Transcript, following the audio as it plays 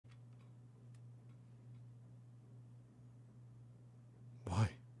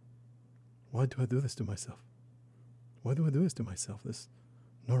Why do I do this to myself? Why do I do this to myself? There's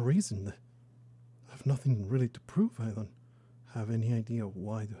no reason. I have nothing really to prove. I don't have any idea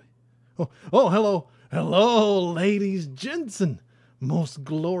why do I... Oh, hello. Hello, ladies, gents, and most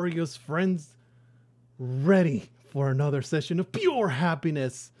glorious friends. Ready for another session of pure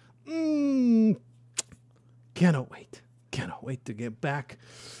happiness. Cannot wait. Cannot wait to get back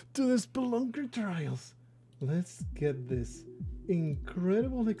to the Spelunker trials. Let's get this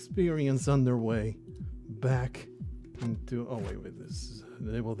incredible experience underway. Back into... Oh, wait. This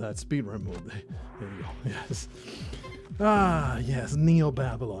enable that speedrun mode. There you go. Yes. Ah, yes. Neo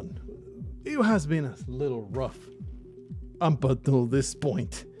Babylon. It has been a little rough up until this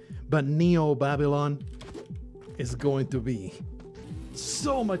point. But Neo Babylon is going to be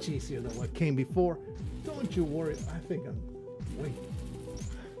so much easier than what came before. Don't you worry. I think I'm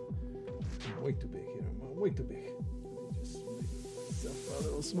way too big here. I'm way too big. Just make myself a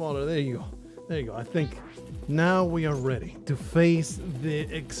little smaller. There you go. There you go. I think now we are ready to face the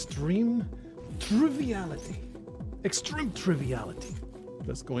extreme triviality. Extreme triviality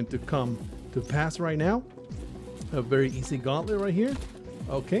that's going to come to pass right now. A very easy gauntlet right here.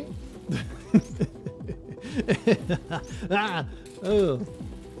 Okay. Oh,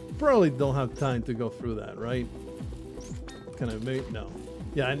 probably don't have time to go through that, right? Can I make... No.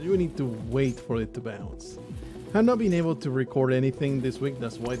 Yeah, we need to wait for it to bounce. I've not been able to record anything this week.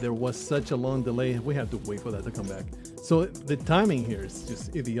 That's why there was such a long delay. We had to wait for that to come back. So the timing here is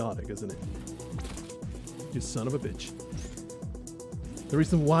just idiotic, isn't it? You son of a bitch. The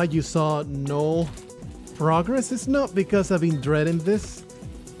reason why you saw no progress is not because I've been dreading this.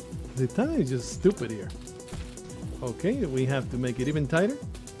 The timing is just stupid here. Okay, we have to make it even tighter.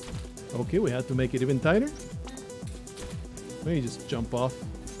 Okay, we have to make it even tighter. Let me just jump off.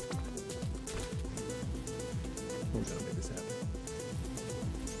 We're gonna make this happen.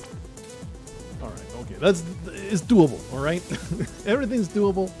 Alright, okay, it's doable, alright? Everything's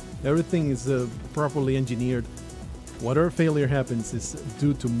doable. Everything is properly engineered. Whatever failure happens is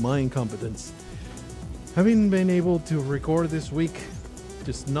due to my incompetence. Having been able to record this week,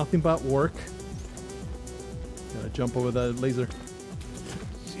 just nothing but work. Gotta jump over that laser.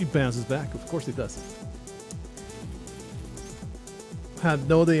 It bounces back, of course it does. Had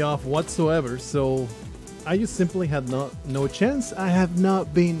no day off whatsoever, so I just simply had no chance. I have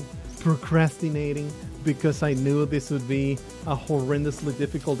not been procrastinating because I knew this would be a horrendously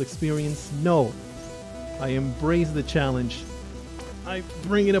difficult experience. No, I embrace the challenge. I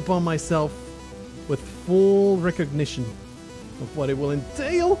bring it upon myself with full recognition of what it will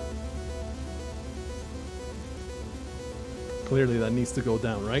entail. Clearly that needs to go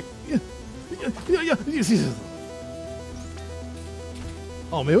down, right? Yeah. Yes.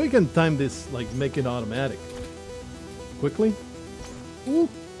 Oh, maybe we can time this, like, make it automatic. Quickly. Ooh.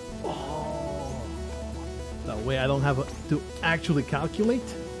 Oh. That way I don't have to actually calculate.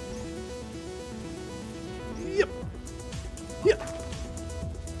 Yep. Yep.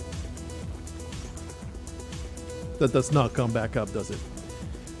 That does not come back up, does it?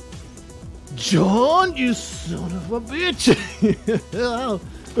 John, you son of a bitch!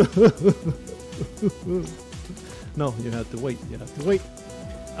 No, you have to wait. You have to wait.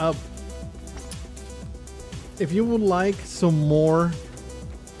 If you would like some more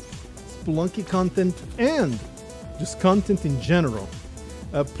Spelunky content and just content in general,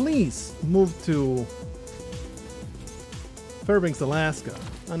 please move to Fairbanks, Alaska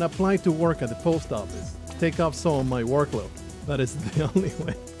and apply to work at the post office. Take off some of my workload. That is the only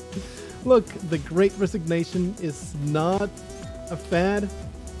way. Look, the Great Resignation is not a fad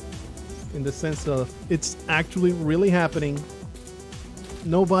in the sense of it's actually really happening.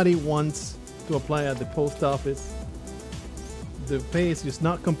 Nobody wants to apply at the post office. The pay is just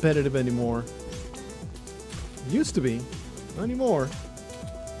not competitive anymore. Used to be, not anymore.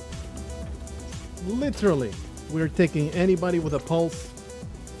 Literally, we're taking anybody with a pulse.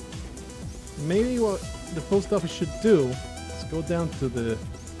 Maybe what the post office should do is go down to the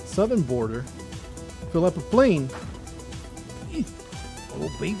southern border, fill up a plane. Oh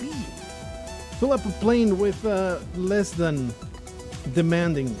baby! Fill up a plane with less than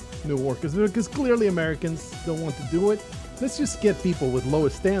demanding new workers, because clearly Americans don't want to do it. Let's just get people with lower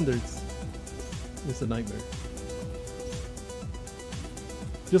standards. It's a nightmare.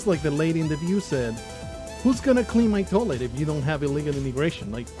 Just like the lady in the View said, who's gonna clean my toilet if you don't have illegal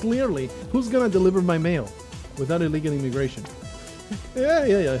immigration? Like, clearly, who's gonna deliver my mail without illegal immigration?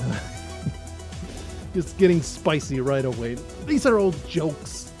 Yeah. Just getting spicy right away. These are all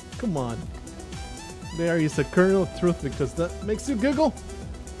jokes. Come on. There is a kernel of truth because that makes you giggle.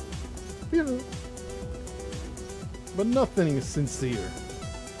 You know. But nothing is sincere.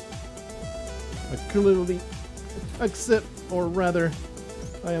 I clearly accept, or rather,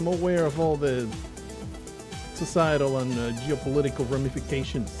 I am aware of all the societal and geopolitical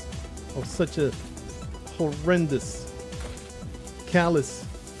ramifications of such a horrendous, callous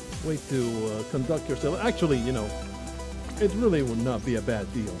way to conduct yourself. Actually, you know, it really would not be a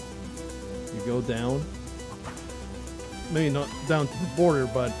bad deal. You go down, maybe not down to the border,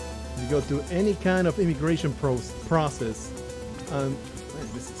 but you go to any kind of immigration process. Man,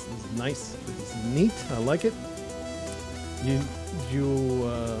 this is nice. This is neat. I like it. You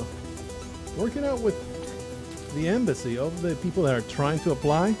work it out with the embassy of the people that are trying to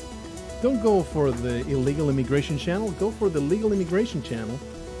apply. Don't go for the illegal immigration channel. Go for the legal immigration channel.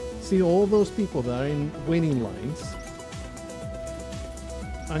 See all those people that are in waiting lines,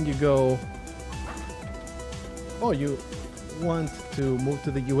 and you go, oh, you want to move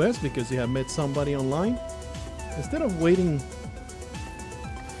to the US because you have met somebody online? Instead of waiting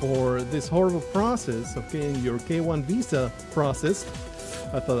for this horrible process of getting your K1 visa processed,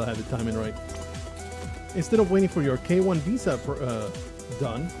 I thought I had the timing right. Instead of waiting for your K1 visa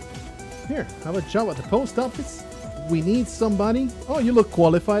done, here, have a job at the post office. We need somebody. Oh, you look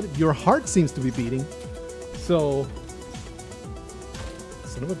qualified. Your heart seems to be beating. So,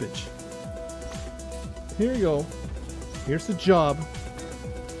 son of a bitch. Here you go. Here's the job.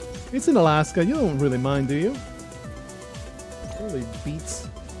 It's in Alaska. You don't really mind, do you? It really beats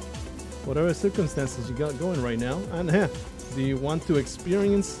whatever circumstances you got going right now. And do you want to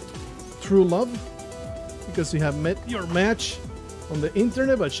experience true love? Because you have met your match on the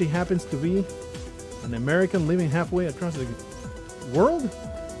internet, but she happens to be an American living halfway across the world?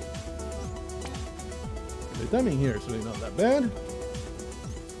 The timing here is really not that bad.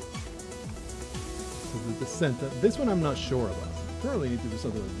 The descent. This one I'm not sure about. Probably need to do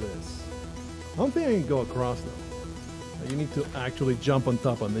something like this. I don't think I can go across though. You need to actually jump on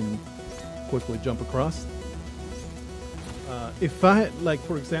top and then quickly jump across. If I had, like,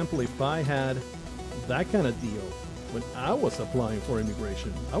 for example, if I had that kind of deal when I was applying for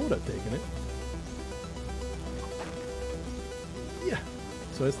immigration, I would have taken it. Yeah.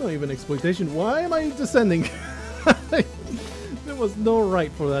 So it's not even exploitation. Why am I descending? There was no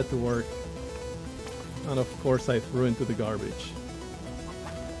right for that to work. And of course I threw into the garbage.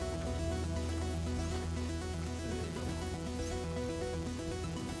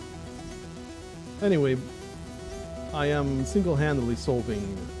 Anyway, I am single-handedly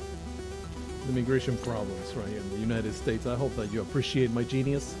solving the immigration problems right here in the United States. I hope that you appreciate my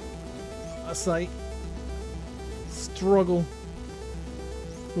genius as I struggle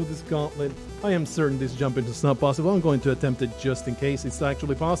through this gauntlet. I am certain this jumping is not possible. I'm going to attempt it just in case it's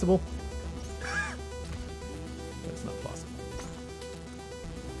actually possible. That's not possible.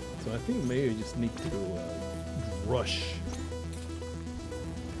 So I think maybe you just need to rush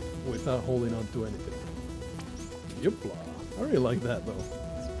without holding on to anything. Yupla. I really like that though.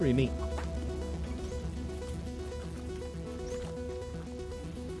 It's pretty neat.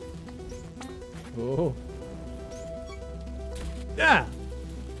 Oh. Yeah!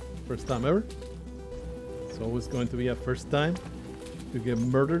 First time ever. It's always going to be a first time to get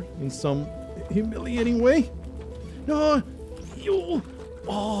murdered in some humiliating way. No! You!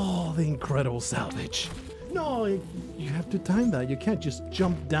 Oh, the incredible salvage. No, you have to time that. You can't just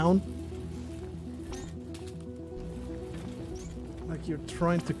jump down like you're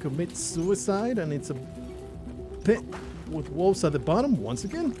trying to commit suicide and it's a pit with wolves at the bottom once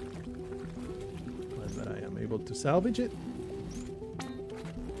again. But I am able to salvage it.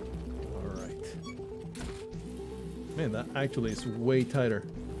 Alright. Man, that actually is way tighter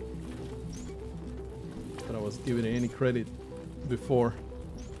than I was giving it any credit before.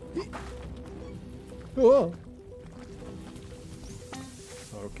 Oh.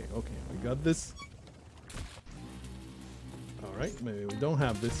 Okay, we got this. Alright, maybe we don't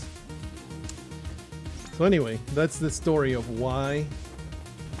have this. So anyway, that's the story of why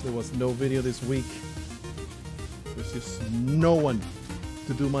there was no video this week. There's just no one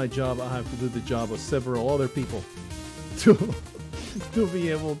to do my job. I have to do the job of several other people to be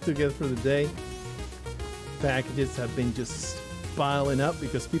able to get through the day. Packages have been just piling up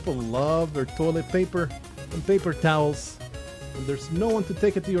because people love their toilet paper and paper towels, and there's no one to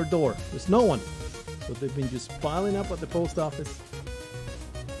take it to your door. There's no one. So they've been just piling up at the post office.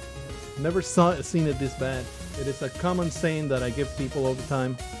 Never seen it this bad. It is a common saying that I give people all the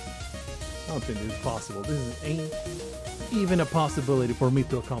time. I don't think this is possible. This ain't even a possibility for me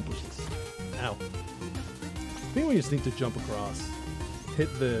to accomplish this. Ow. I think we just need to jump across, hit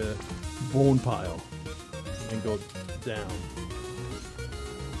the bone pile, and go down.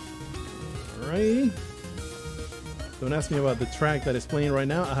 Alright. Don't ask me about the track that is playing right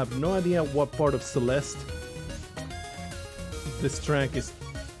now. I have no idea what part of Celeste this track is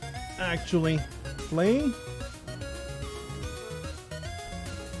actually playing.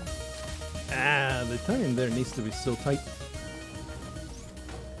 Ah, the timing there needs to be so tight.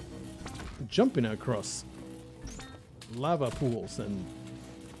 Jumping across lava pools and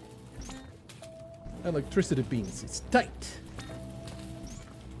electricity beams. It's tight.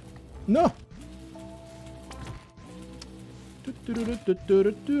 No!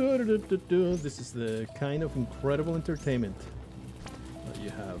 This is the kind of incredible entertainment that you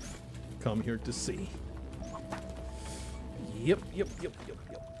have come here to see. Yep.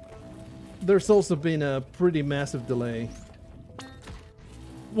 There's also been a pretty massive delay.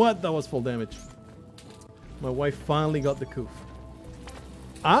 What? That was full damage. My wife finally got the coof.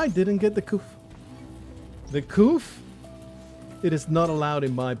 I didn't get the coof. The coof, it is not allowed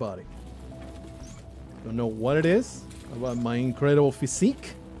in my body. Don't know what it is about my incredible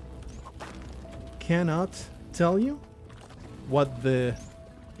physique. Cannot tell you what the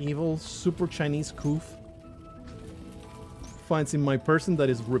evil super Chinese coof finds in my person that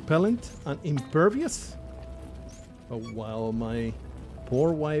is repellent and impervious. But while my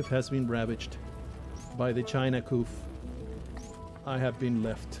poor wife has been ravaged by the China coof, I have been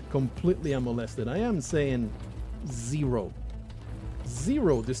left completely unmolested. I am saying zero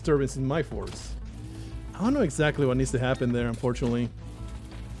disturbance in my force. I don't know exactly what needs to happen there, unfortunately.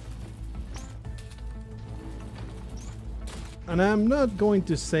 And I'm not going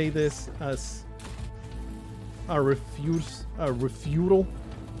to say this as a refutal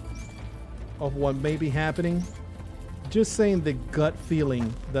of what may be happening. Just saying the gut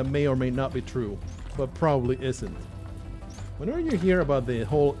feeling that may or may not be true, but probably isn't. Whenever you hear about the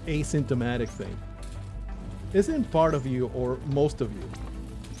whole asymptomatic thing, isn't part of you, or most of you,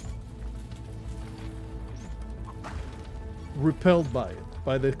 repelled by it,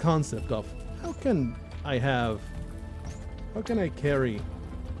 by the concept of how can I carry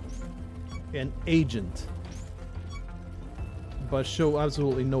an agent but show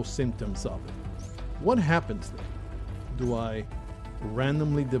absolutely no symptoms of it? What happens then? Do I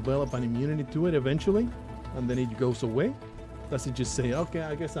randomly develop an immunity to it eventually and then it goes away? Does it just say, okay,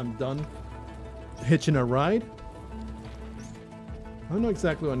 I guess I'm done hitching a ride? I don't know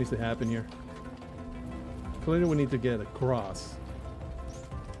exactly what needs to happen here. Clearly we need to get across.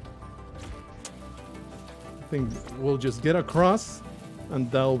 I think we'll just get across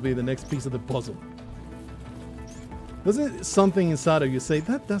and that'll be the next piece of the puzzle. Doesn't something inside of you say,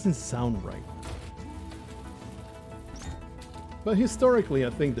 that doesn't sound right? But historically,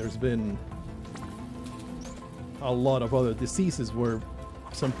 I think there's been a lot of other diseases where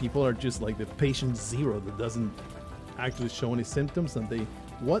some people are just like the patient zero that doesn't actually show any symptoms, and they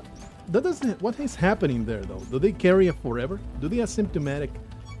what is happening there though? Do they carry it forever? Do the asymptomatic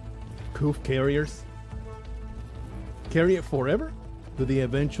coof carriers carry it forever? Do they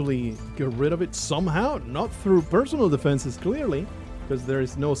eventually get rid of it somehow? Not through personal defenses, clearly, because there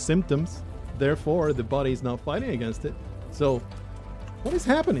is no symptoms. Therefore, the body is not fighting against it. So, what is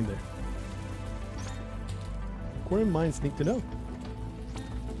happening there? Aquarium minds need to know.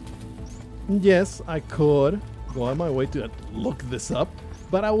 Yes, I could go out of my way to look this up,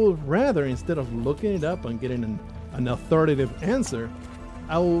 but I would rather, instead of looking it up and getting an authoritative answer,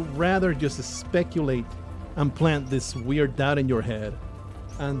 I would rather just speculate and plant this weird doubt in your head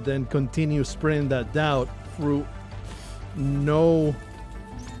and then continue spreading that doubt through no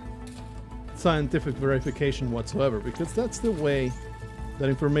scientific verification whatsoever, because that's the way that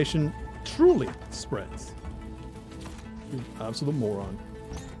information truly spreads. You absolute moron.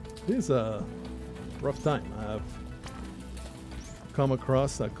 This is a rough time. I've come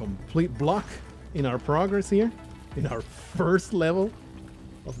across a complete block in our progress here, in our first level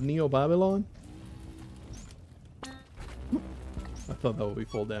of Neo Babylon. I thought that would be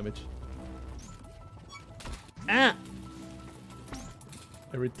full damage. Ah!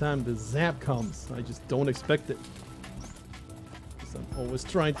 Every time the zap comes, I just don't expect it. Because I'm always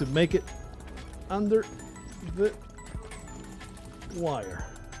trying to make it under the wire.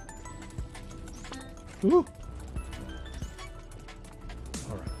 Ooh!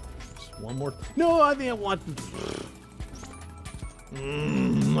 Alright, just one more. No, I didn't want to.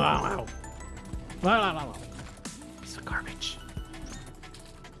 Wow. Wow. It's garbage.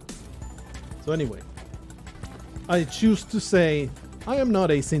 So anyway, I choose to say I am not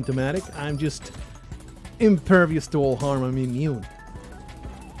asymptomatic, I'm just impervious to all harm, I'm immune.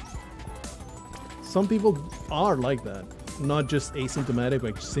 Some people are like that, not just asymptomatic,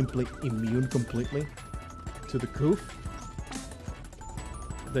 but simply immune completely to the coof.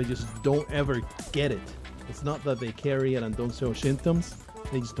 They just don't ever get it. It's not that they carry it and don't show symptoms.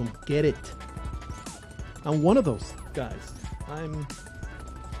 They just don't get it. I'm one of those guys.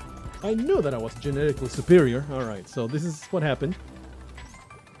 I knew that I was genetically superior. Alright, so this is what happened.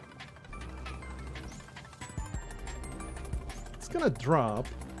 It's gonna drop.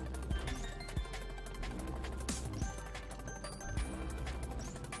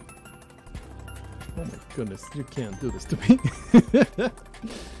 Oh my goodness, you can't do this to me.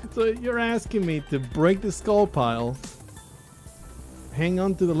 So you're asking me to break the skull pile, hang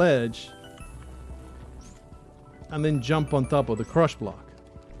on to the ledge, and then jump on top of the crush block.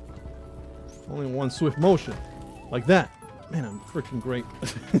 Only in one swift motion. Like that. Man, I'm freaking great.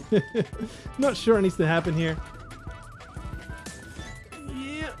 Not sure what needs to happen here.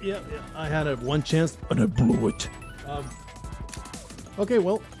 Yeah. I had one chance and I blew it. Okay,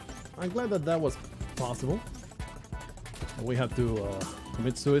 well, I'm glad that was possible. We have to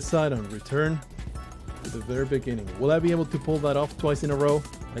commit suicide and return to the very beginning. Will I be able to pull that off twice in a row?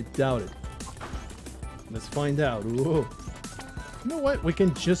 I doubt it. Let's find out. Whoa. You know what? We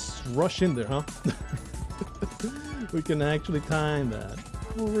can just rush in there, huh? We can actually time that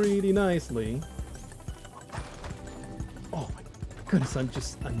really nicely. Oh my goodness, I'm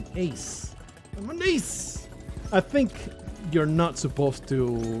just an ace. I'm an ace! I think you're not supposed to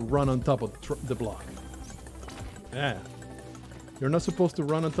run on top of the block. Yeah. You're not supposed to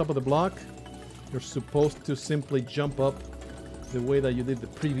run on top of the block. You're supposed to simply jump up the way that you did the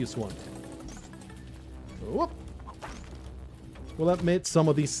previous one. Whoop. Will admit some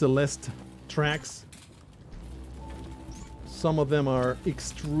of these Celeste tracks, some of them are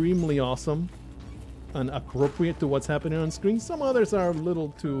extremely awesome and appropriate to what's happening on screen. Some others are a little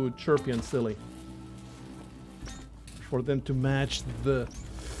too chirpy and silly for them to match the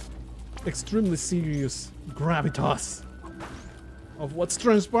extremely serious gravitas of what's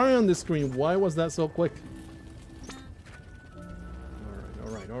transpiring on the screen. Why was that so quick?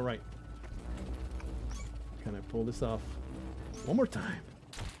 All right. Can I pull this off one more time?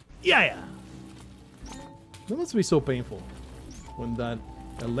 Yeah. That must be so painful when that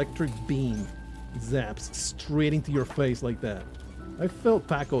electric beam zaps straight into your face like that. I felt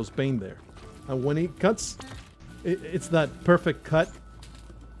Paco's pain there. And when it cuts, it's that perfect cut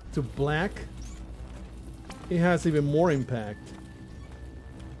to black. It has even more impact.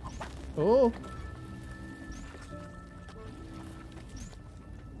 Oh.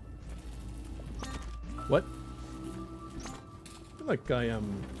 What? I feel like I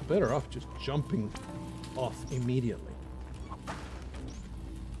am better off just jumping off immediately.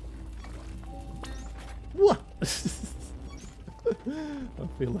 What? I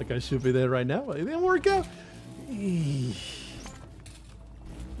feel like I should be there right now. It didn't work out. It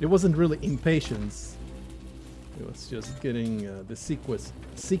wasn't really impatience. It was just getting the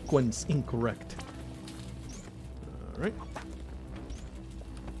sequence incorrect. All right.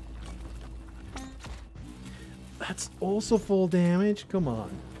 That's also full damage. Come on.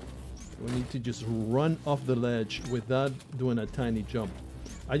 We need to just run off the ledge without doing a tiny jump.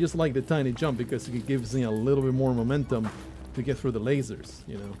 I just like the tiny jump because it gives me a little bit more momentum to get through the lasers,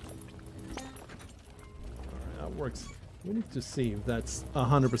 you know. Alright, that works. We need to see if that's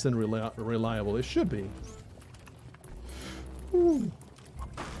 100% reliable. It should be. Alright.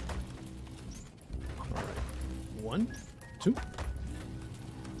 1, 2.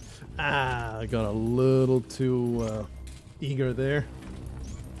 Ah, I got a little too eager there.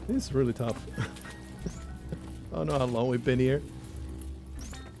 This is really tough. I don't know how long we've been here.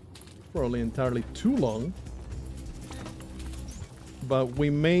 Probably entirely too long. But we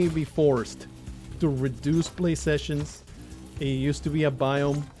may be forced to reduce play sessions. It used to be a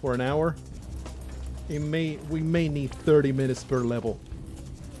biome for an hour. We may need 30 minutes per level.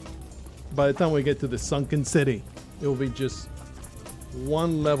 By the time we get to the sunken city, it will be just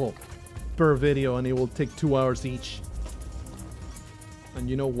one level per video and it will take 2 hours each. And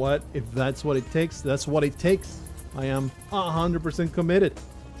you know what? If that's what it takes, that's what it takes. I am 100% committed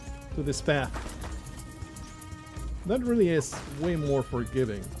to this path. That really is way more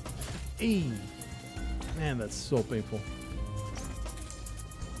forgiving. Eee. Man, that's so painful.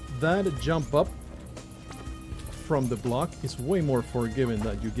 That jump up from the block is way more forgiving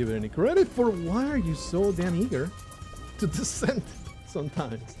than you give it any credit for. Why are you so damn eager to descend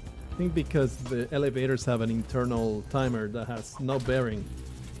sometimes? I think because the elevators have an internal timer that has no bearing,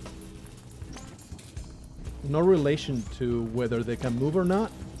 no relation to whether they can move or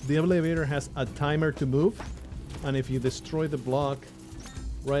not. The elevator has a timer to move, and if you destroy the block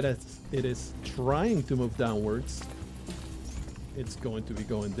right as it is trying to move downwards, it's going to be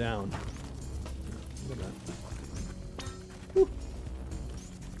going down. Look at that. Woo.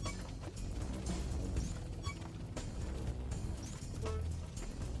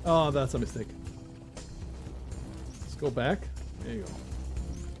 Oh, that's a mistake. Let's go back. There you go.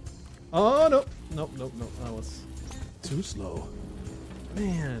 Oh, no. Nope, nope, nope. That was too slow.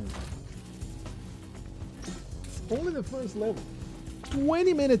 Man. It's only the first level.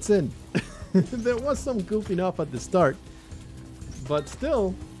 20 minutes in. There was some goofing off at the start. But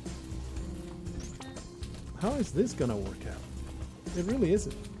still, how is this gonna work out? It really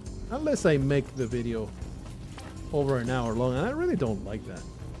isn't. Unless I make the video over an hour long, and I really don't like that.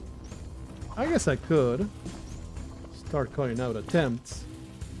 I guess I could start cutting out attempts.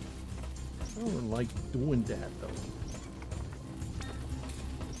 I don't like doing that though.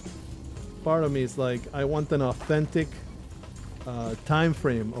 Part of me is like, I want an authentic time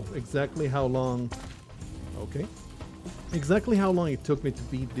frame of exactly how long, okay, exactly how long it took me to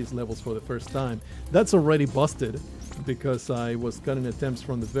beat these levels for the first time. That's already busted because I was cutting attempts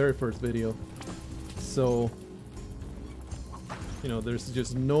from the very first video. So, you know, there's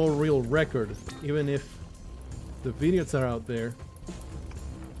just no real record. Even if the videos are out there,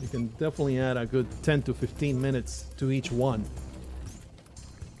 you can definitely add a good 10 to 15 minutes to each one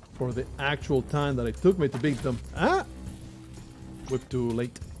for the actual time that it took me to beat them. Ah! Whip too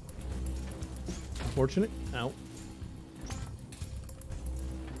late. Unfortunate. Ow.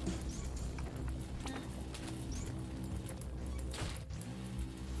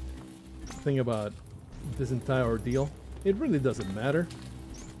 Thing about this entire ordeal, it really doesn't matter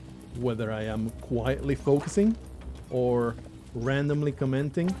whether I am quietly focusing or randomly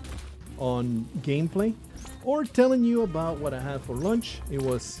commenting on gameplay or telling you about what I had for lunch. It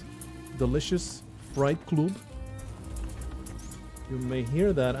was delicious fried klub. You may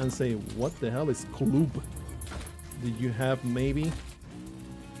hear that and say, what the hell is klub? Did you have maybe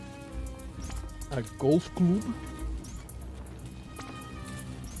a golf club?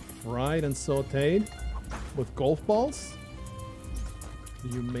 Fried and sauteed with golf balls? Do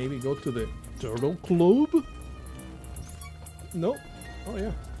you maybe go to the turtle club? Nope. Oh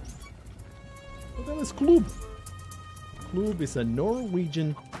yeah. What the hell is klub? Klub is a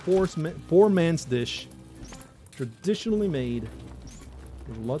Norwegian poor man's dish, traditionally made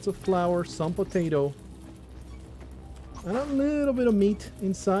with lots of flour, some potato, and a little bit of meat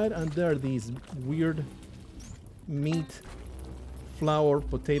inside, and there are these weird meat flour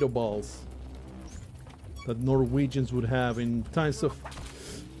potato balls that Norwegians would have in times of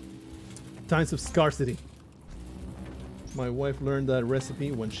scarcity. My wife learned that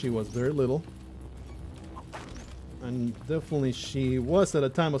recipe when she was very little, and definitely she was at a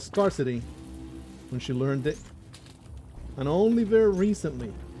time of scarcity when she learned it, and only very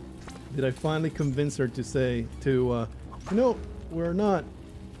recently did I finally convince her to say you know, we're not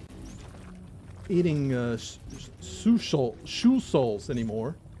eating shoe soles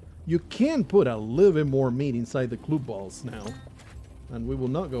anymore. You can put a little bit more meat inside the club balls now, and we will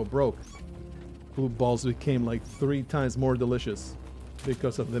not go broke. Club balls became like 3 times more delicious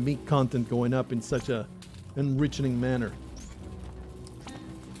because of the meat content going up in such a enriching manner.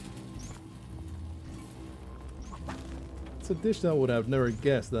 It's a dish that I would have never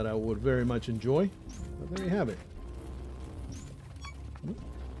guessed that I would very much enjoy, but there you have it.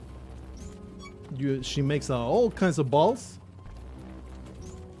 She makes all kinds of balls.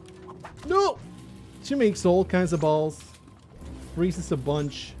 No! She makes all kinds of balls, freezes a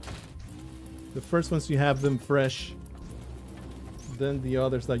bunch. The first ones you have them fresh, then the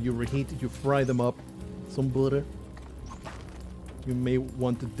others that you reheat, you fry them up, some butter. You may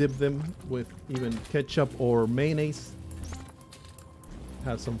want to dip them with even ketchup or mayonnaise.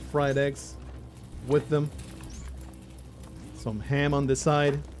 Have some fried eggs with them, some ham on the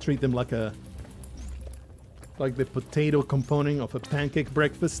side. Treat them like the potato component of a pancake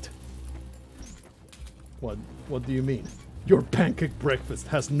breakfast. What do you mean? Your pancake breakfast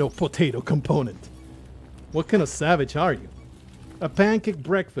has no potato component. What kind of savage are you? A pancake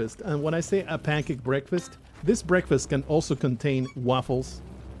breakfast, and when I say a pancake breakfast, this breakfast can also contain waffles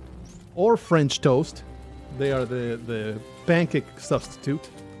or French toast. They are the pancake substitute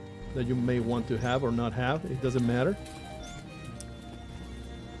that you may want to have or not have. It doesn't matter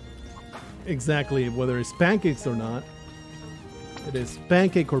exactly whether it's pancakes or not. It is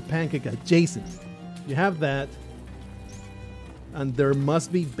pancake or pancake adjacent. You have that, and there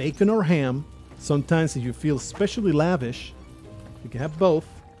must be bacon or ham. Sometimes if you feel especially lavish, you can have both.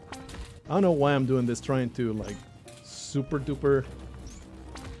 I don't know why I'm doing this, trying to like super duper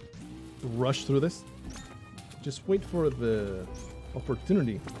rush through this. Just wait for the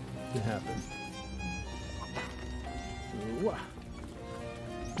opportunity to happen.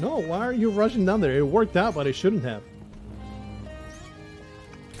 No, why are you rushing down there? It worked out, but it shouldn't have.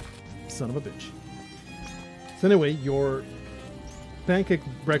 Son of a bitch. So anyway, your pancake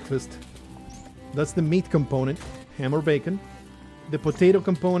breakfast. That's the meat component, ham or bacon. The potato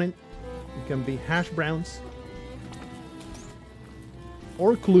component, it can be hash browns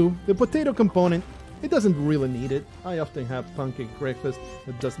or clue. The potato component, it doesn't really need it. I often have pancake breakfast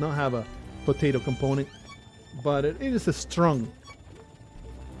that does not have a potato component, but it is a strong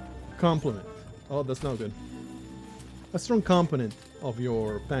complement. Oh, that's not good. A strong component of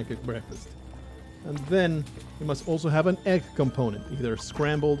your pancake breakfast. And then you must also have an egg component, either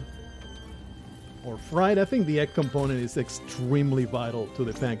scrambled or fried. I think the egg component is extremely vital to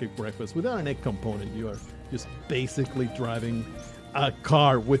the pancake breakfast. Without an egg component, you are just basically driving a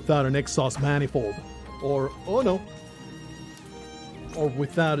car without an exhaust manifold. Or, oh no, or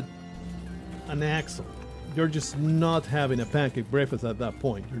without an axle. You're just not having a pancake breakfast at that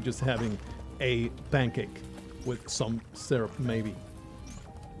point. You're just having a pancake with some syrup, maybe.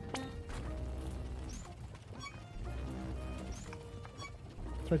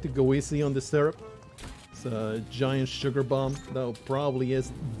 Try to go easy on the syrup. It's a giant sugar bomb. That probably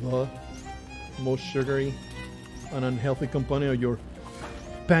is the most sugary and unhealthy component of your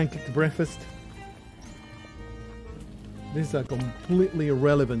pancake breakfast. This is a completely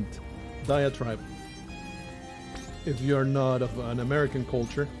irrelevant diatribe if you're not of an American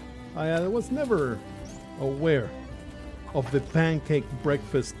culture. I was never aware of the pancake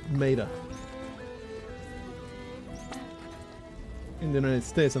breakfast meta in the United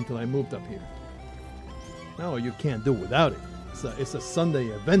States until I moved up here. No, you can't do without it. It's a Sunday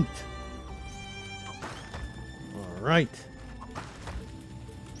event. Alright.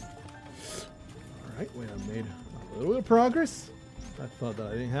 Alright, wait, I made a little bit of progress. I thought that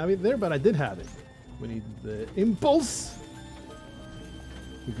I didn't have it there, but I did have it. We need the impulse.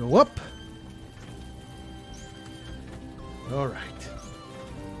 We go up. Alright.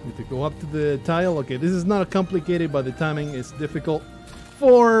 Need to go up to the tile. Okay, this is not complicated, but the timing is difficult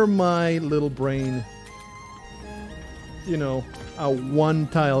for my little brain. You know, a one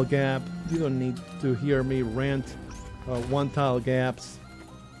tile gap. You don't need to hear me rant one tile gaps.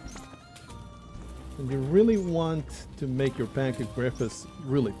 And you really want to make your pancake breakfast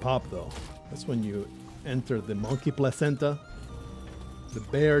really pop, though. That's when you enter the monkey placenta, the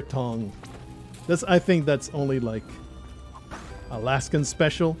bear tongue. I think that's only like Alaskan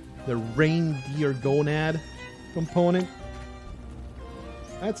special, the reindeer gonad component.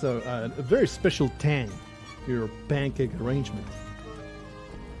 That's a very special tang to your pancake arrangement.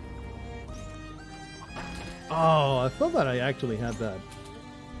 Oh, I thought that I actually had that.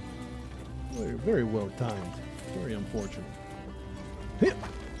 Very, very well timed. Very unfortunate.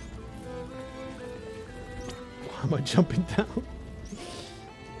 Why am I jumping down?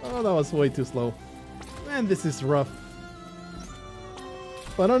 Oh, that was way too slow. Man, this is rough.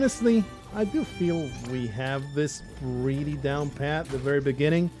 But honestly, I do feel we have this pretty down pat at the very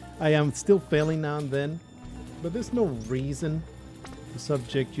beginning. I am still failing now and then, but there's no reason to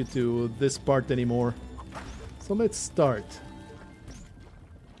subject you to this part anymore. So let's start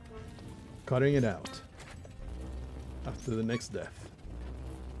cutting it out after the next death.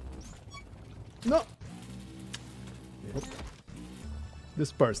 No! Yep.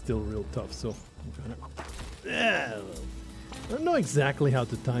 This part's still real tough, so I'm gonna... Yeah. I don't know exactly how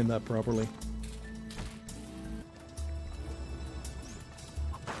to time that properly.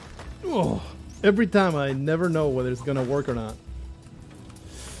 Oh, every time I never know whether it's gonna work or not.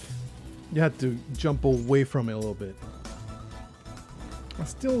 You have to jump away from it a little bit. I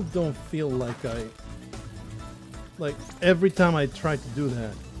still don't feel like every time I try to do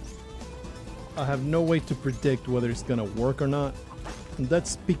that, I have no way to predict whether it's gonna work or not. And that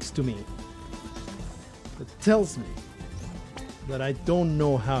speaks to me. It tells me that I don't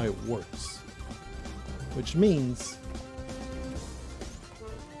know how it works. Which means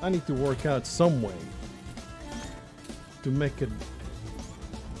I need to work out some way to make it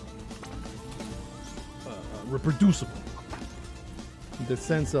reproducible. In the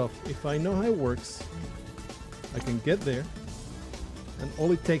sense of, if I know how it works, I can get there, and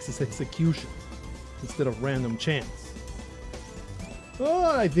all it takes is execution instead of random chance.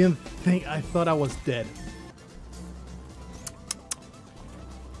 Oh, I didn't think, I thought I was dead.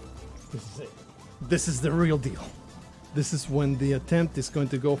 This is it. This is the real deal. This is when the attempt is going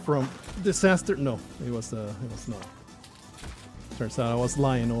to go from disaster. No, it was not. Turns out I was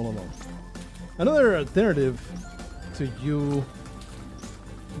lying all along. Another alternative to you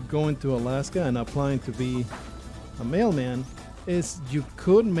going to Alaska and applying to be a mailman is you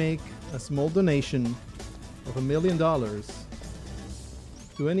could make a small donation of $1 million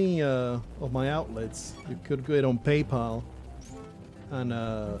to any of my outlets. You could go on PayPal and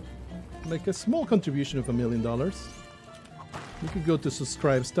make a small contribution of $1 million. You could go to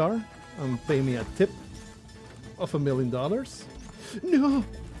Subscribe Star and pay me a tip of $1 million. No!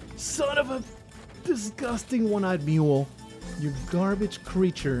 Son of a disgusting one-eyed mule. You garbage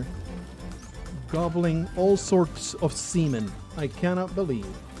creature. Gobbling all sorts of semen. I cannot believe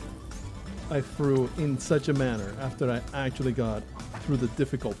I threw in such a manner after I actually got through the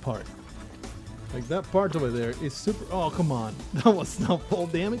difficult part. Like that part over there is super... Oh, come on. That was not full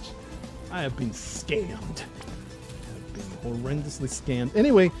damage. I have been scammed. Horrendously scammed.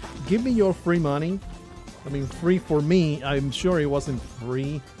 Anyway, give me your free money. I mean, free for me. I'm sure it wasn't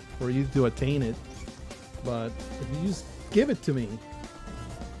free for you to attain it. But if you just give it to me,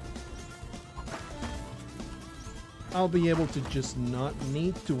 I'll be able to just not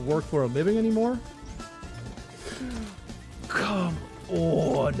need to work for a living anymore. Come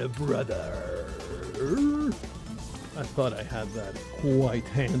on, brother. I thought I had that quite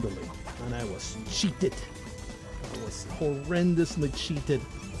handily, and I was cheated. I was horrendously cheated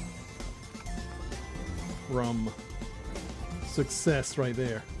from success right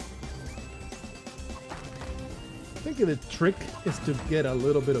there. I think the trick is to get a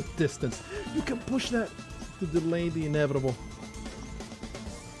little bit of distance. You can push that to delay the inevitable.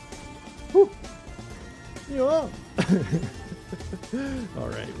 Whew. Yeah.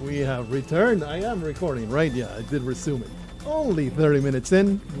 Alright, we have returned. I am recording, right? Yeah, I did resume it. Only 30 minutes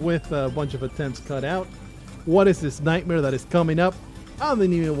in with a bunch of attempts cut out. What is this nightmare that is coming up? I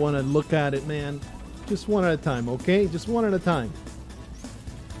don't even want to look at it, man. Just one at a time, okay? Just one at a time.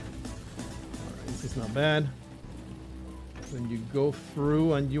 Alright, this is not bad. Then you go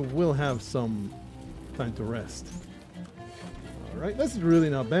through and you will have some time to rest. Alright, that's really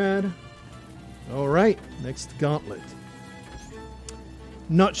not bad. Alright, next gauntlet.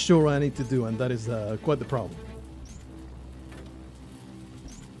 Not sure what I need to do, and that is quite the problem.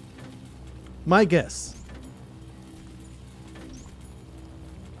 My guess.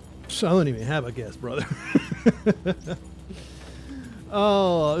 I don't even have a guess, brother.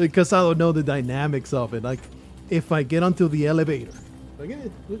 Oh, because I don't know the dynamics of it. Like, if I get onto the elevator,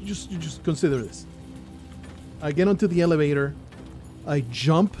 again, just consider this. I get onto the elevator, I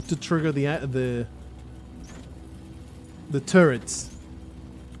jump to trigger the turrets.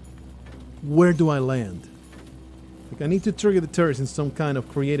 Where do I land? Like, I need to trigger the turrets in some kind of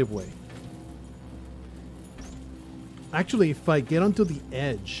creative way. Actually, if I get onto the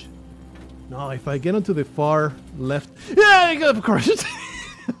edge, no, if I get onto the far left, yeah, of course.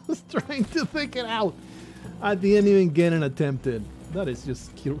 I was trying to think it out. I didn't even get an attempt in. That is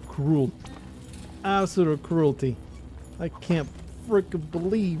just cruel. Absolute cruelty. I can't freaking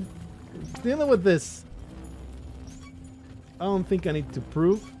believe dealing with this. I don't think I need to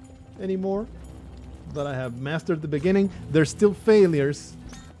prove anymore that I have mastered the beginning. There's still failures,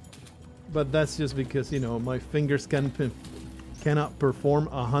 but that's just because, you know, my fingers cannot perform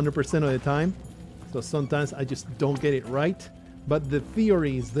 100% of the time. So sometimes I just don't get it right. But the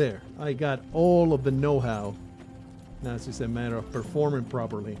theory is there. I got all of the know-how. Now it's just a matter of performing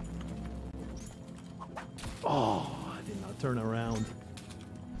properly. Oh, I did not turn around.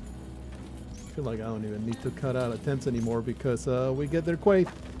 I feel like I don't even need to cut out attempts anymore because we get there quite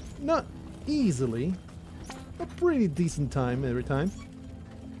not easily. A pretty decent time every time.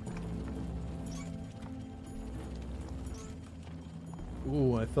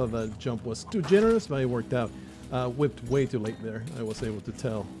 Ooh, I thought that jump was too generous, but it worked out. Whipped way too late there. I was able to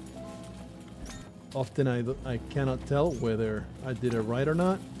tell. Often I cannot tell whether I did it right or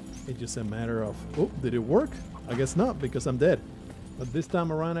not. It's just a matter of, oh, did it work? I guess not, because I'm dead. But this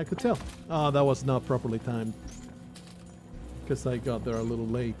time around I could tell. Oh, that was not properly timed. Because I got there a little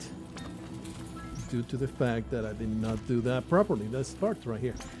late. Due to the fact that I did not do that properly. That starts right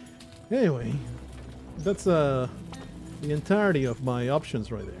here. Anyway, that's the entirety of my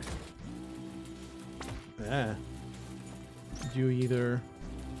options right there. You either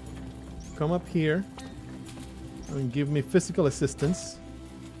come up here and give me physical assistance,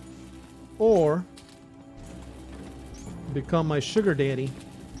 or become my sugar daddy.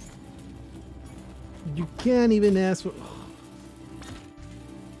 You can't even ask for...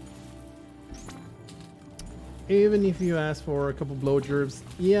 Even if you ask for a couple blowjobs,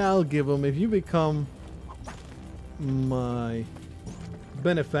 yeah, I'll give them. If you become my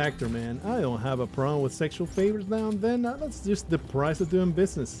benefactor, man, I don't have a problem with sexual favors now and then. That's just the price of doing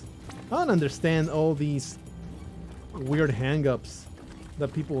business. I don't understand all these weird hang-ups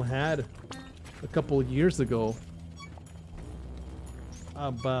that people had a couple of years ago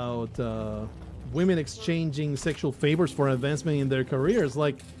about women exchanging sexual favors for advancement in their careers.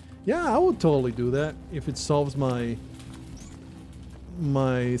 Like, yeah, I would totally do that if it solves my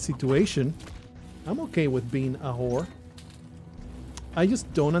situation. I'm okay with being a whore. I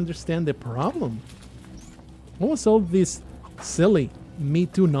just don't understand the problem. What was all this silly Me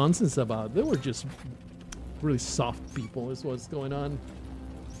Too nonsense about? They were just really soft people is what's going on.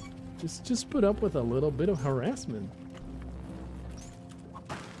 Just put up with a little bit of harassment.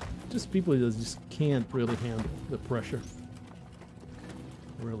 Just people that just can't really handle the pressure.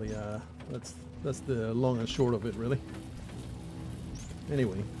 Really, that's the long and short of it, really.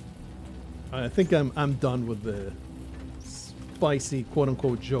 Anyway, I think I'm done with the spicy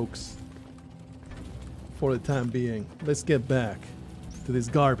quote-unquote jokes for the time being. Let's get back to this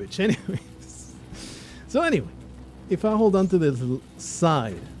garbage. Anyways. So anyway, if I hold on to this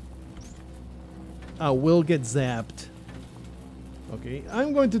side, I will get zapped. Okay,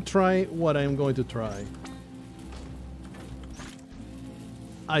 I'm going to try what I'm going to try.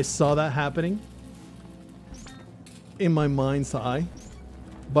 I saw that happening in my mind's eye,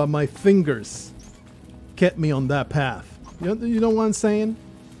 but my fingers kept me on that path. You know what I'm saying?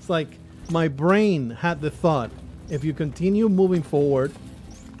 It's like my brain had the thought, if you continue moving forward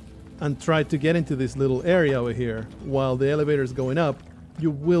and try to get into this little area over here while the elevator is going up,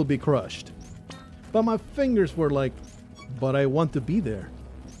 you will be crushed. But my fingers were like, but I want to be there.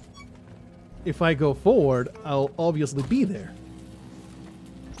 If I go forward, I'll obviously be there.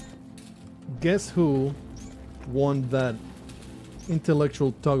 Guess who won that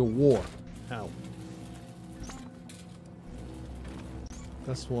intellectual tug of war? Ow.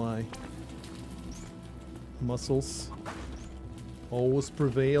 That's why muscles always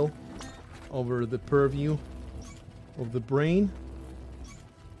prevail over the purview of the brain.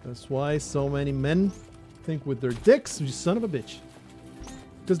 That's why so many men think with their dicks, you son of a bitch.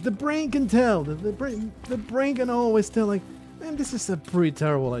 Because the brain can tell. The brain can always tell, like, man, this is a pretty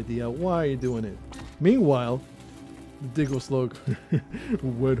terrible idea. Why are you doing it? Meanwhile, the dick goes like,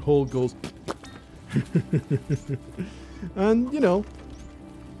 wet hole goes. And, you know,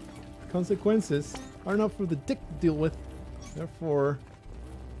 consequences are not for the dick to deal with. They're for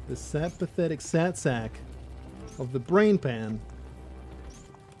the sad, pathetic sad sack of the brain pan.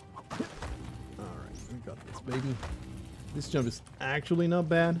 Alright, we got this, baby. This jump is actually not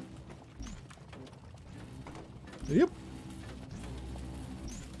bad. Yep.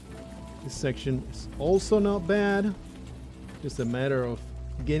 This section is also not bad. Just a matter of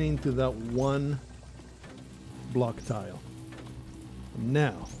getting to that one block tile.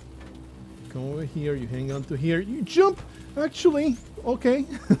 Now, come over here, you hang on to here, you jump! Actually, okay.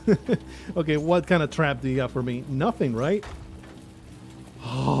 Okay, what kind of trap do you got for me? Nothing, right?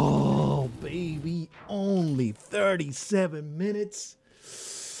 Oh, baby, only 37 minutes.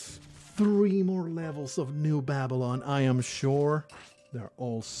 3 more levels of New Babylon. I am sure they're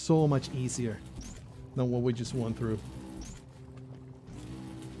all so much easier than what we just went through.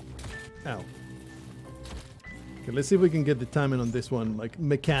 Ow. Okay, let's see if we can get the timing on this one, like,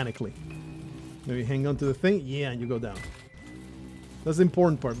 mechanically. Maybe hang on to the thing. Yeah, and you go down. That's the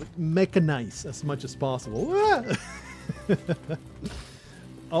important part. Like, mechanize as much as possible.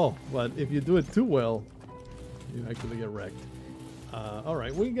 Oh, but if you do it too well, you actually get wrecked.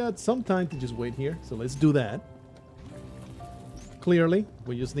 Alright, we got some time to just wait here, so let's do that. Clearly,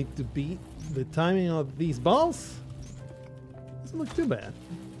 we just need to beat the timing of these balls. Doesn't look too bad.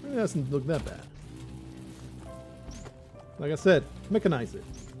 It doesn't look that bad. Like I said, mechanize it.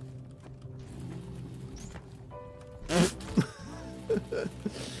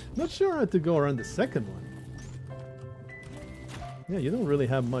 Not sure how to go around the second one. Yeah, you don't really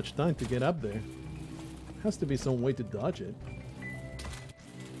have much time to get up there. Has to be some way to dodge it.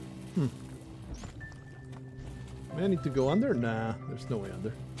 May I need to go under? Nah, there's no way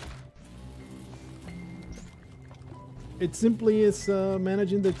under. It simply is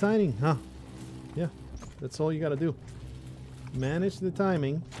managing the timing, huh? Yeah, that's all you gotta do. Manage the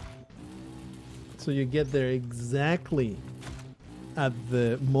timing so you get there exactly at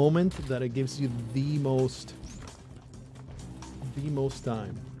the moment that it gives you the most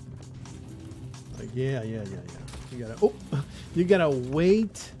time. Like, yeah. You gotta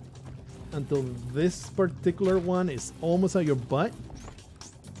wait until this particular one is almost at your butt.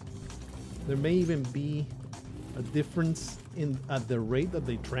 There may even be a difference at the rate that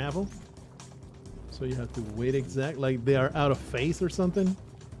they travel. So you have to wait exactly, like they are out of phase or something.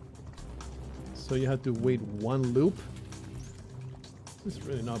 So you have to wait one loop. This is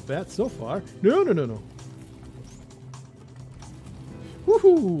really not bad so far. No.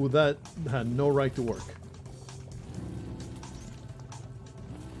 Woohoo! That had no right to work.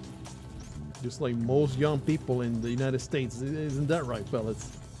 Just like most young people in the United States. Isn't that right,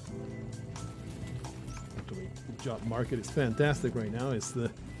 fellas? Actually, the job market is fantastic right now. It's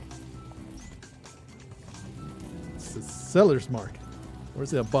the seller's market. Or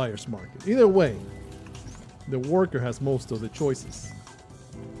is it a buyer's market? Either way, the worker has most of the choices.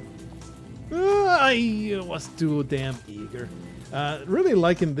 I was too damn eager. Really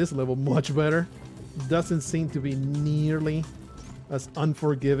liking this level much better. Doesn't seem to be nearly as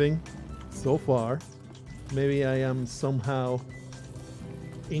unforgiving so far. Maybe I am somehow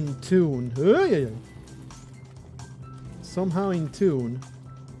in tune. Somehow in tune.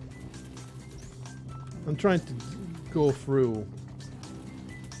 I'm trying to go through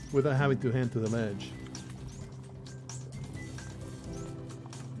without having to hand to the ledge.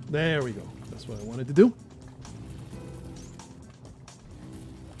 There we go. That's what I wanted to do.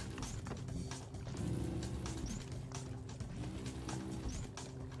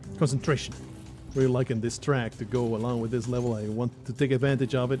 Concentration. Really liking this track to go along with this level. I want to take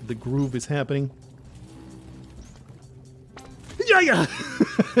advantage of it. The groove is happening. Yeah!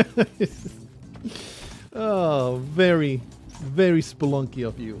 Oh, very, very Spelunky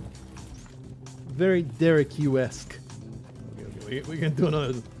of you. Very Derek U-esque. Okay, we can do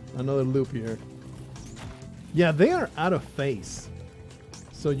another loop here. Yeah, they are out of phase.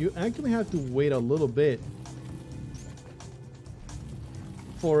 So you actually have to wait a little bit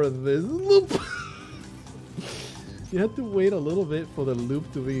for this loop. You have to wait a little bit for the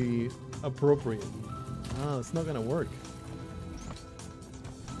loop to be appropriate. Ah, it's not gonna work.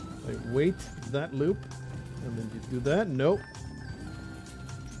 Like, wait that loop, and then you do that. Nope.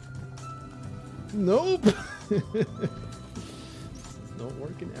 Nope. It's not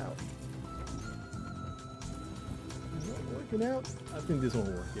working out. Not working out. I think this won't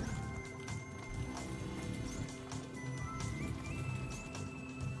work. Yeah.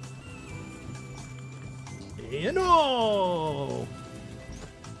 And no!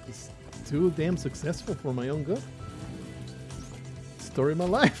 It's too damn successful for my own good. Story of my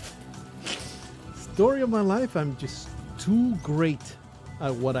life. Story of my life. I'm just too great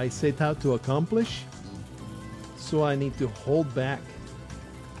at what I set out to accomplish, so I need to hold back.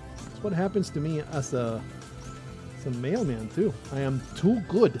 That's what happens to me as a mailman too. I am too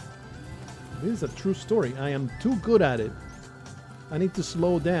good. This is a true story. I am too good at it. I need to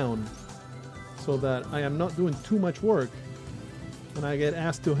slow down so that I am not doing too much work and I get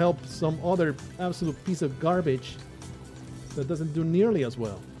asked to help some other absolute piece of garbage that doesn't do nearly as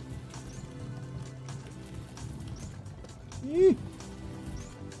well. You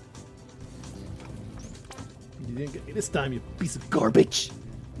didn't get me this time, you piece of garbage.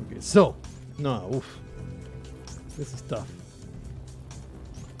 Okay, so, no, oof. This is tough.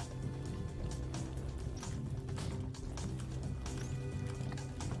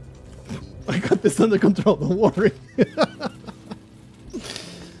 I got this under control, don't worry.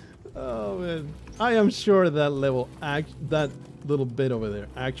 Oh man, I am sure that level, that little bit over there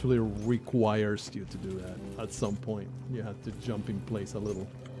actually requires you to do that at some point. You have to jump in place a little.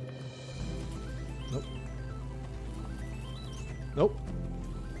 Nope. Nope.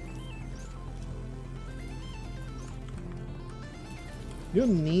 You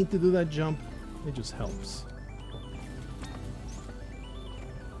don't need to do that jump, it just helps.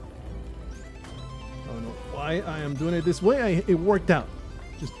 I don't know why I am doing it this way. It worked out.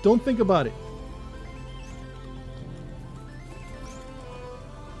 Just don't think about it.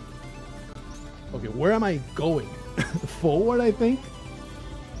 Okay, where am I going? Forward, I think?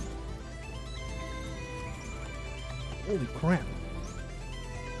 Holy crap.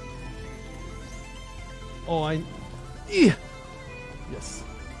 Oh, yeah. Yes.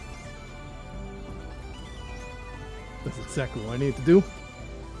 That's exactly what I need to do.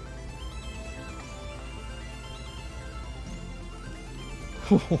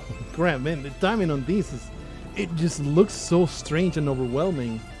 Oh, crap, man. The timing on these is... It just looks so strange and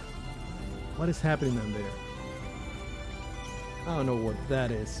overwhelming. What is happening on there? I don't know what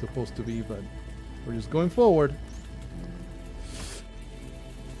that is supposed to be, but we're just going forward.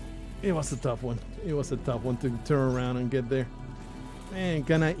 It was a tough one. It was a tough one to turn around and get there. Man,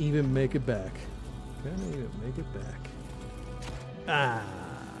 can I even make it back? Can I even make it back? Ah.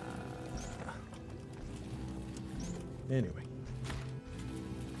 Anyway.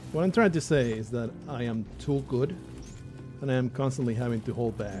 What I'm trying to say is that I am too good, and I am constantly having to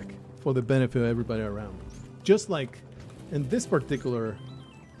hold back for the benefit of everybody around me. Just like in this particular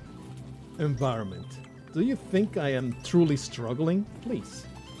environment. Do you think I am truly struggling? Please.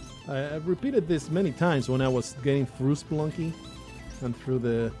 I've repeated this many times when I was getting through Spelunky and through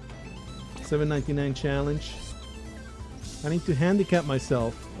the 7.99 challenge. I need to handicap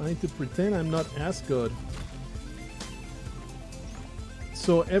myself. I need to pretend I'm not as good,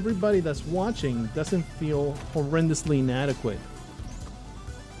 so everybody that's watching doesn't feel horrendously inadequate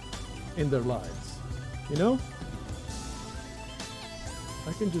in their lives. You know?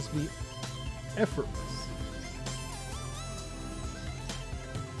 I can just be effortless.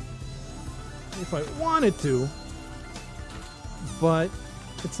 If I wanted to, but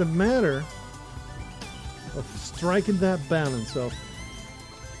it's a matter of striking that balance of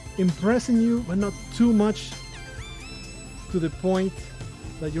impressing you, but not too much to the point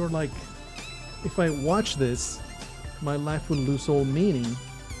that you're like, if I watch this, my life will lose all meaning,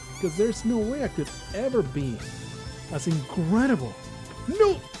 because there's no way I could ever be as incredible.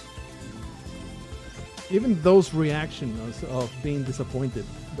 No! Even those reactions of being disappointed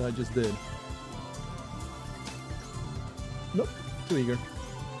that I just did. Nope, too eager.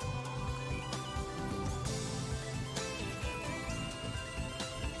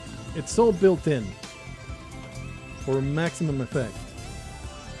 It's all built in for maximum effect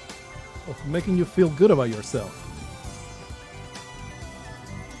of making you feel good about yourself.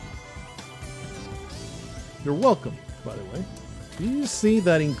 You're welcome, by the way. Do you see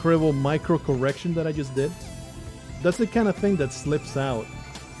that incredible micro correction that I just did? That's the kind of thing that slips out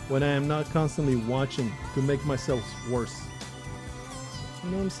when I am not constantly watching to make myself worse. You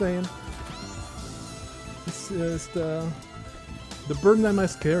know what I'm saying? It's just the burden I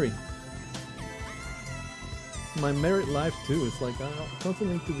must carry. My married life too. It's like I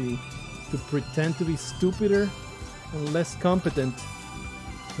constantly need to pretend to be stupider and less competent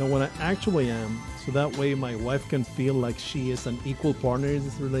than what I actually am, so that way my wife can feel like she is an equal partner in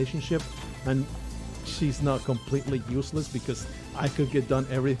this relationship and she's not completely useless because I could get done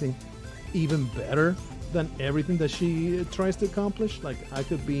everything even better than everything that she tries to accomplish. Like I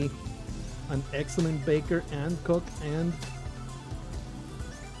could be an excellent baker and cook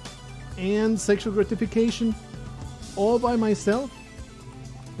and sexual gratification all by myself.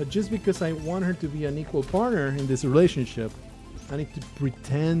 But just because I want her to be an equal partner in this relationship, I need to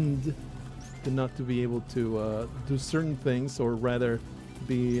pretend to not to be able to do certain things, or rather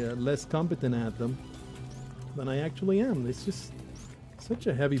be less competent at them than I actually am. It's just such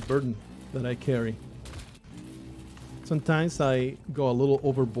a heavy burden that I carry. Sometimes I go a little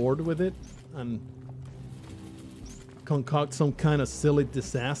overboard with it and concoct some kind of silly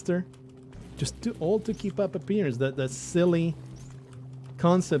disaster just to keep up appearance. That silly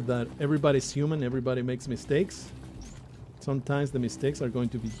concept that everybody's human, everybody makes mistakes. Sometimes the mistakes are going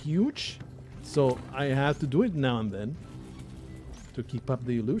to be huge, so I have to do it now and then to keep up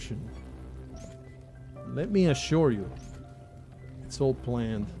the illusion. Let me assure you, it's all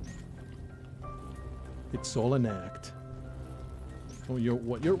planned. It's all an act.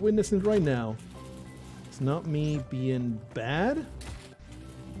 What you're witnessing right now, it's not me being bad.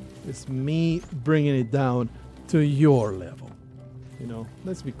 It's me bringing it down to your level. You know,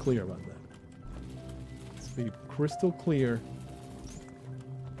 let's be clear about that. Let's be crystal clear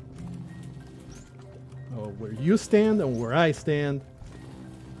where you stand and where I stand.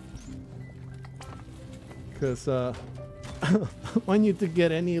 Because I want you to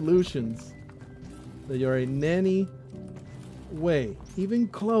get any illusions that you're in any way, even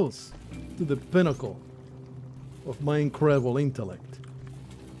close to the pinnacle of my incredible intellect.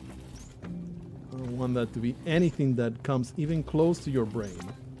 I don't want that to be anything that comes even close to your brain.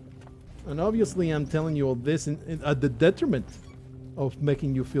 And obviously I'm telling you all this at the detriment of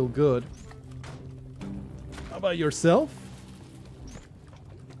making you feel good about yourself.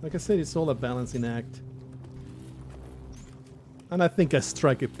 Like I said, it's all a balancing act. And I think I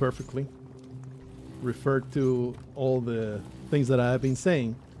strike it perfectly. Refer to all the things that I have been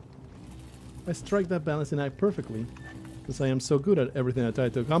saying. I strike that balancing act perfectly because I am so good at everything I try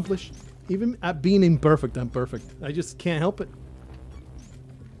to accomplish. Even at being imperfect, I'm perfect. I just can't help it.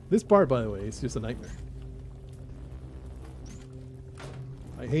 This part, by the way, is just a nightmare.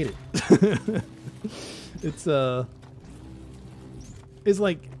 I hate it. It's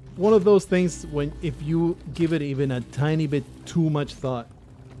like one of those things when if you give it even a tiny bit too much thought,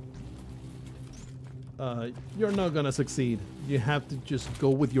 you're not gonna succeed. You have to just go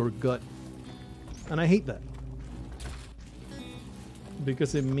with your gut. And I hate that.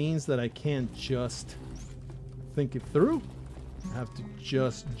 Because it means that I can't just think it through. I have to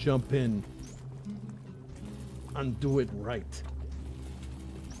just jump in and do it right.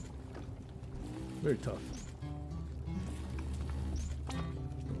 Very tough.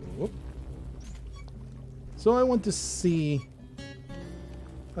 Whoop. So I want to see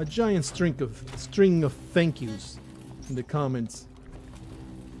a giant string of thank yous in the comments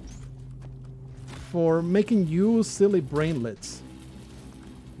for making you silly brainlets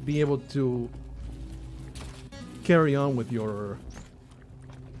be able to carry on with your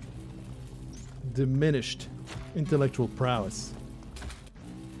diminished intellectual prowess.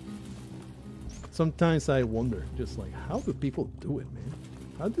 Sometimes I wonder, just like, how do people do it, man?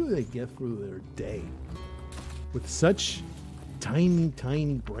 How do they get through their day with such tiny,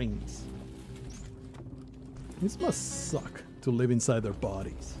 tiny brains? This must suck to live inside their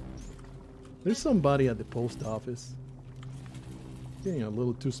bodies. There's somebody at the post office. Getting a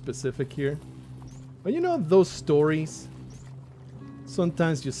little too specific here. But you know those stories?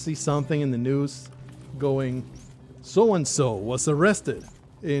 Sometimes you see something in the news going, so-and-so was arrested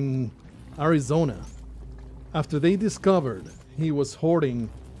in Arizona after they discovered he was hoarding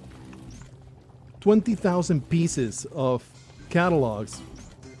 20,000 pieces of catalogs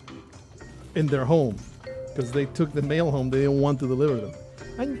in their home because they took the mail home. They didn't want to deliver them.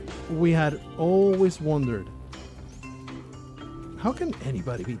 And we had always wondered, how can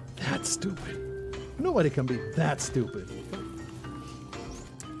anybody be that stupid? Nobody can be that stupid.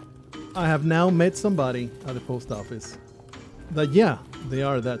 I have now met somebody at the post office that, yeah, they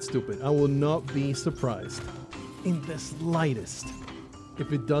are that stupid. I will not be surprised in the slightest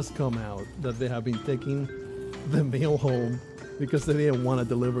if it does come out that they have been taking the mail home because they didn't want to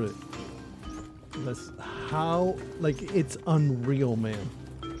deliver it. That's how, like, it's unreal, man.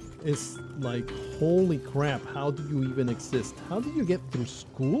 It's like, holy crap, how do you even exist? How do you get through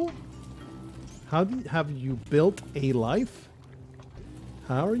school? How do you, have you built a life?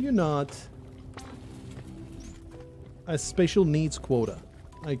 How are you not a special needs quota?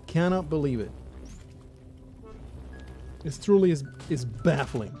 I cannot believe it. It truly is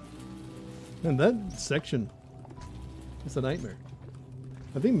baffling. And that section is a nightmare.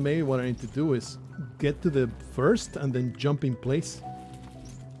 I think maybe what I need to do is get to the first and then jump in place,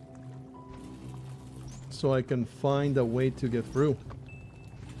 so I can find a way to get through.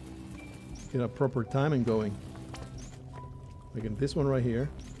 Get a proper timing going. Like in this one right here.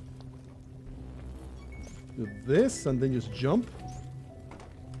 Do this and then just jump.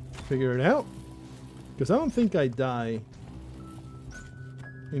 Figure it out. Because I don't think I die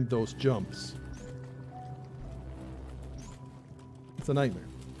in those jumps. It's a nightmare.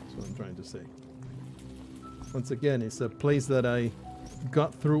 That's what I'm trying to say. Once again, it's a place that I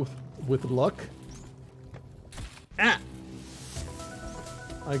got through with luck. Ah!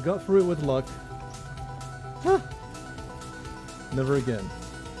 I got through it with luck. Huh. Never again.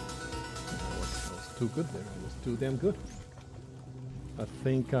 That was too good there. It was too damn good. I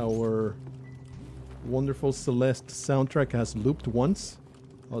think our wonderful Celeste soundtrack has looped once.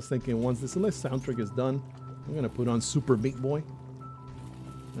 I was thinking once the Celeste soundtrack is done, I'm gonna put on Super Meat Boy.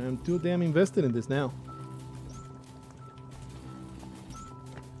 I'm too damn invested in this now.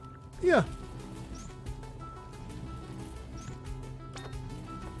 Yeah.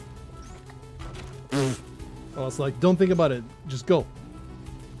 I was like, don't think about it, just go.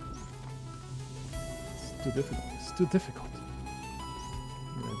 It's too difficult. It's too difficult.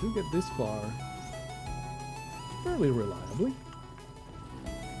 And I do get this far fairly reliably.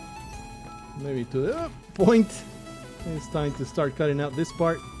 Maybe to the point. It's time to start cutting out this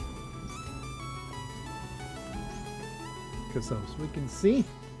part. Because as we can see,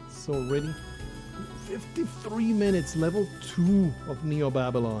 it's already 53 minutes, level 2 of Neo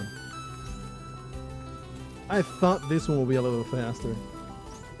Babylon. I thought this one would be a little faster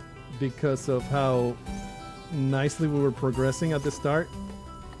because of how nicely we were progressing at the start.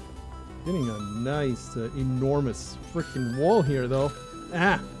 Getting a nice, enormous freaking wall here, though.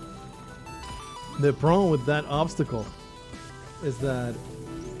 Ah! The problem with that obstacle is that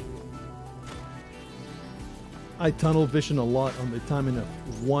I tunnel vision a lot on the timing of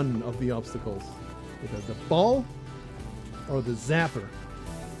one of the obstacles. Either the ball or the zapper.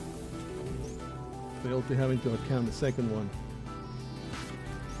 Failed to have into account the second one.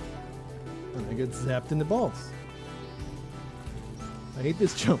 And I get zapped in the balls. I hate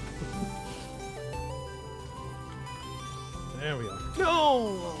this jump. There we are.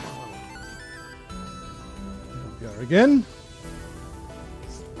 No! There we are again.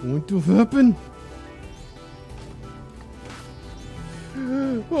 It's going to happen.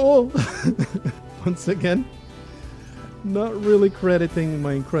 Oh! Once again, not really crediting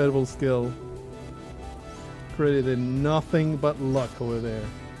my incredible skill. Credited nothing but luck over there.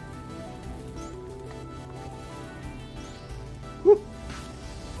 Woo.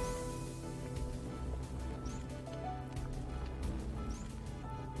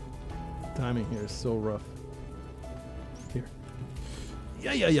 Timing here is so rough. Here.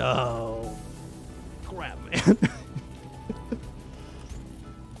 Yeah. Crap, man.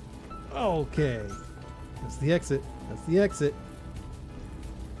 Okay. That's the exit. That's the exit.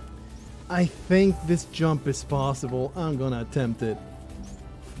 I think this jump is possible. I'm gonna attempt it.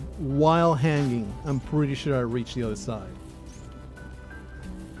 While hanging, I'm pretty sure I reach the other side.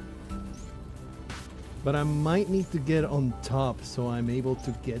 But I might need to get on top so I'm able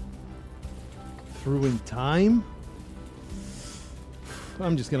to get through in time.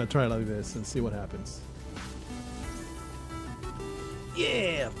 I'm just gonna try it like this and see what happens.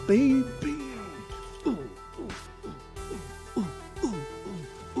 Yeah, baby! Ooh, ooh, ooh, ooh,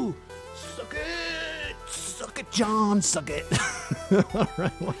 ooh, ooh. Suck it! Suck it, John! Suck it!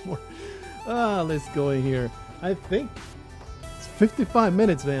 Alright, one more. Let's go in here. I think it's 55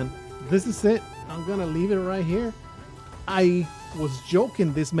 minutes, man. This is it. I'm gonna leave it right here. I was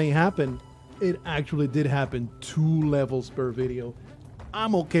joking this may happen. It actually did happen. 2 levels per video.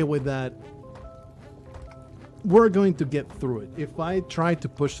 I'm okay with that. We're going to get through it. If I try to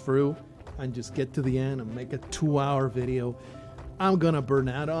push through and just get to the end and make a 2-hour video, I'm gonna burn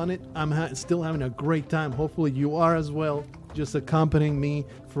out on it. I'm still having a great time. Hopefully you are as well. Just accompanying me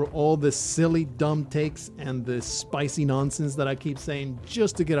for all the silly, dumb takes and the spicy nonsense that I keep saying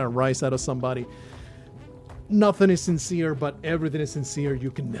just to get a rise out of somebody. Nothing is sincere, but everything is sincere.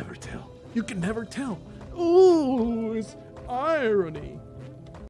 You can never tell. You can never tell. Ooh, it's irony.